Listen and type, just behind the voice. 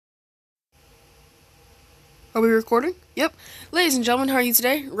Are we recording? Yep. Ladies and gentlemen, how are you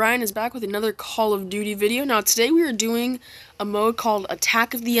today? Ryan is back with another Call of Duty video. Now, today we are doing a mode called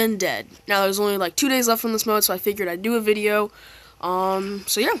Attack of the Undead. Now, there's only like 2 days left on this mode, so I figured I'd do a video. So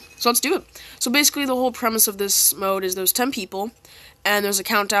let's do it. So basically, the whole premise of this mode is there's 10 people, and there's a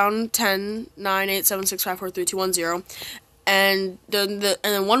countdown, 10, 9, 8, 7, 6, 5, 4, 3, 2, 1, 0. And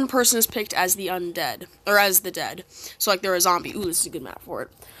then one person is picked as the undead, or as the dead. So like they're a zombie. Ooh, this is a good map for it.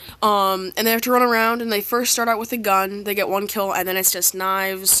 And they have to run around, and they first start out with a gun. They get 1 kill, and then it's just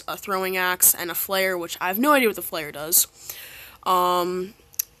knives, a throwing axe, and a flare, which I have no idea what the flare does. And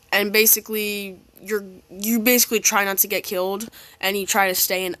basically, you basically try not to get killed, and you try to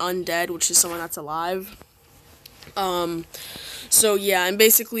stay an undead, which is someone that's alive. So yeah, and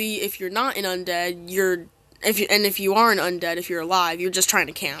basically, if you're not an undead, if you are an undead, if you're alive, you're just trying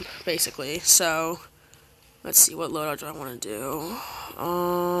to camp, basically. So, let's see, what loadout do I want to do?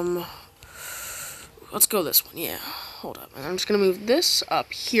 Let's go this one, yeah. Hold up, and I'm just gonna move this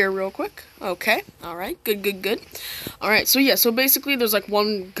up here real quick. Okay, alright, good. Alright, so yeah, so basically there's like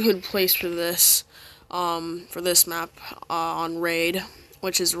one good place for this map, on Raid,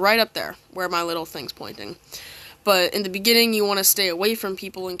 which is right up there, where my little thing's pointing. But in the beginning, you want to stay away from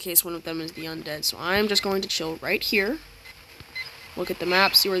people in case one of them is the undead. So I'm just going to chill right here. Look at the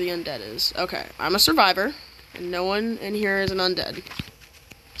map, see where the undead is. Okay, I'm a survivor, and no one in here is an undead.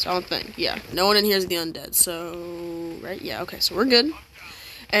 So I don't think, yeah, no one in here is the undead. So, right, yeah, okay, so we're good.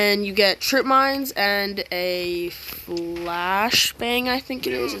 And you get trip mines and a flashbang, I think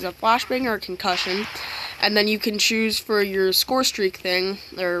it is. Is a flashbang or a concussion? And then you can choose for your score streak thing,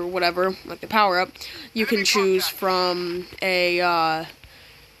 or whatever, like the power-up, you can choose from a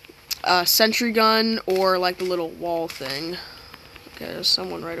sentry gun or like the little wall thing. Okay, there's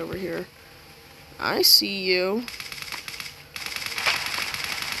someone right over here. I see you.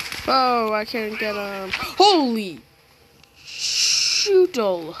 Oh, I can't get him. Holy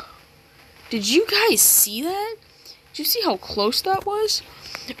shoodle. Did you guys see that? Did you see how close that was?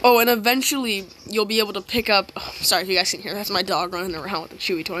 Oh, and eventually you'll be able to pick up. Oh, sorry if you guys can hear. That's my dog running around with a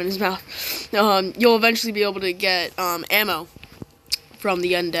chewy toy in his mouth. You'll eventually be able to get ammo from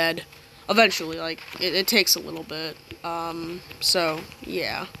the undead. Eventually, like it takes a little bit. So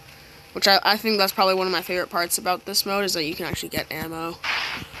yeah, which I think that's probably one of my favorite parts about this mode is that you can actually get ammo.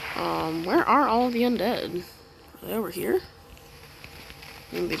 Where are all the undead? Are they over here?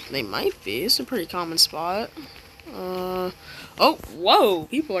 They might be. It's a pretty common spot. Oh, whoa!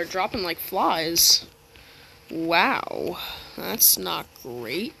 People are dropping like flies. Wow. That's not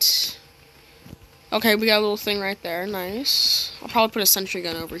great. Okay, we got a little thing right there. Nice. I'll probably put a sentry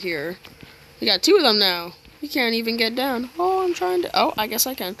gun over here. We got 2 of them now. You can't even get down. Oh, I'm trying to... Oh, I guess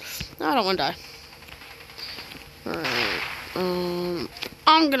I can. No, I don't want to die. Alright.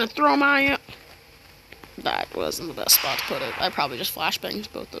 I'm gonna throw my... That wasn't the best spot to put it. I probably just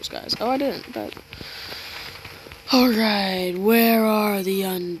flashbanged both those guys. Oh, I didn't, but... Alright, where are the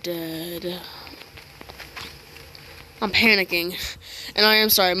undead? I'm panicking. And I am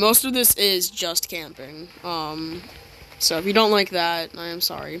sorry, most of this is just camping. So if you don't like that, I am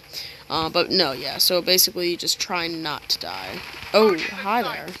sorry. But no, yeah, so basically just try not to die. Oh, hi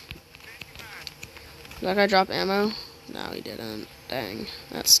there. Did that guy drop ammo? No, he didn't. Dang,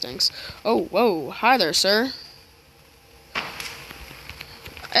 that stinks. Oh, whoa, hi there, sir.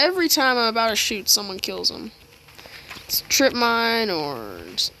 Every time I'm about to shoot, someone kills him. It's a trip mine, or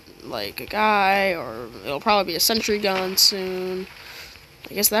like a guy, or it'll probably be a sentry gun soon.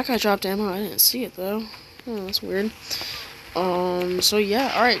 I guess that guy dropped ammo. I didn't see it though. Oh, that's weird. So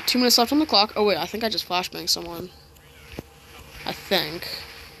yeah, alright, 2 minutes left on the clock. Oh wait, I think I just flashbanged someone. I think.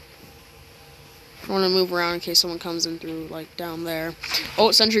 I want to move around in case someone comes in through, like, down there.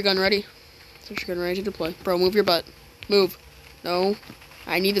 Oh, sentry gun ready. Sentry gun ready to deploy. Bro, move your butt. Move. No.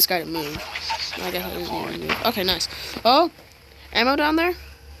 I need this guy to move. I guess I didn't need to move. Okay, nice. Oh, ammo down there?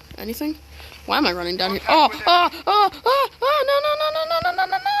 Anything? Why am I running down here? Oh, no.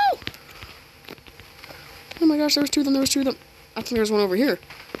 Oh my gosh, there was 2 of them, I think there's one over here.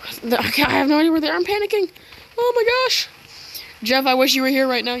 I have no idea where they are. I'm panicking. Oh my gosh. Jeff, I wish you were here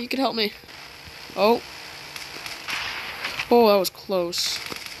right now. You could help me. Oh. Oh, that was close.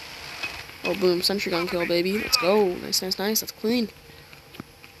 Oh, boom. Sentry gun kill, baby. Let's go. Nice. That's clean.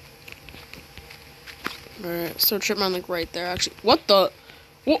 Alright, so trip mine like right there, actually. What the?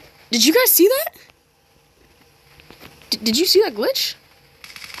 What? Did you guys see that? Did you see that glitch?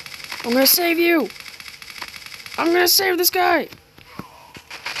 I'm gonna save you. I'm gonna save this guy.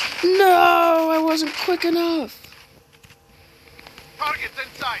 No, I wasn't quick enough. Target's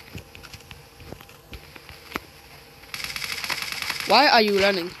in sight. Why are you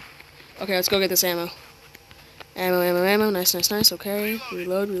running? Okay, let's go get this ammo. Ammo, ammo, ammo. Nice, nice, nice. Okay.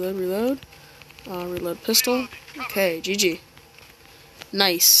 Reload, reload, reload. Reload pistol. Okay, GG.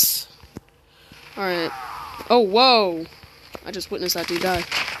 Nice. Alright. Oh, whoa! I just witnessed that dude die.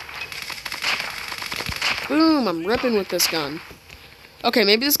 Boom! I'm ripping with this gun. Okay,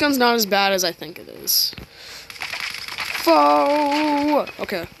 maybe this gun's not as bad as I think it is. Foe!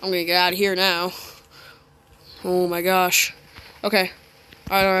 Okay, I'm gonna get out of here now. Oh my gosh. Okay.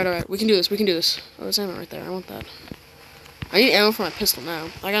 Alright. We can do this, we can do this. Oh, there's ammo right there. I want that. I need ammo for my pistol now.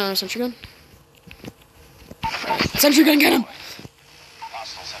 I got another sentry gun. Right. Sentry gun, get him!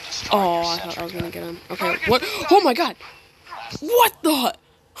 Oh, I thought I was gonna get him. Okay, what? Oh my god! What the?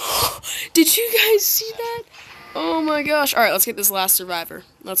 Did you guys see that? Oh my gosh. Alright, let's get this last survivor.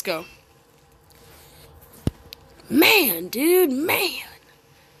 Let's go. Man, dude, man.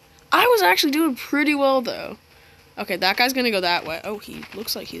 I was actually doing pretty well, though. Okay, that guy's gonna go that way. Oh, he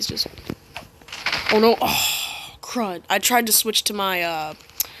looks like he's just... Oh, no. Oh, crud. I tried to switch to my,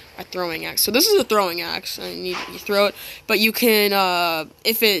 my throwing axe. So this is a throwing axe, and you throw it. But you can,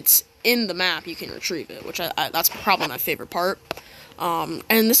 if it's in the map, you can retrieve it, which that's probably my favorite part. And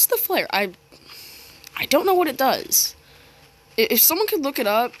this is the flare. I don't know what it does. If someone could look it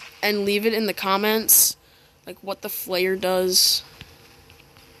up and leave it in the comments, like what the flare does.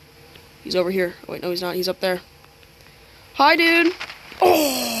 He's over here. Oh, wait, no, he's not. He's up there. Hi, dude.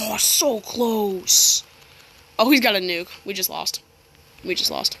 Oh, so close. Oh, he's got a nuke. We just lost. We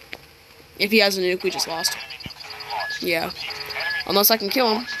just lost. If he has a nuke, we just lost. Yeah. Unless I can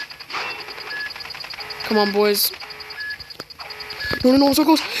kill him. Come on, boys. No, I'm so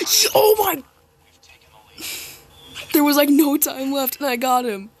close. Oh, my. There was, like, no time left, and I got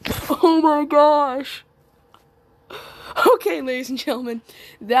him. Oh, my gosh. Okay, ladies and gentlemen,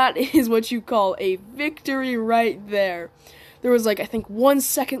 that is what you call a victory right there. There was, like, I think 1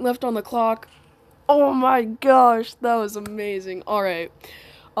 second left on the clock. Oh my gosh, that was amazing. Alright,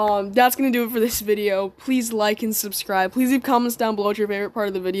 that's gonna do it for this video. Please like and subscribe. Please leave comments down below what your favorite part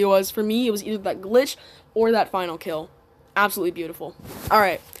of the video was. For me, it was either that glitch or that final kill. Absolutely beautiful.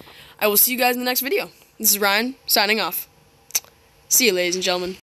 Alright, I will see you guys in the next video. This is Ryan, signing off. See you, ladies and gentlemen.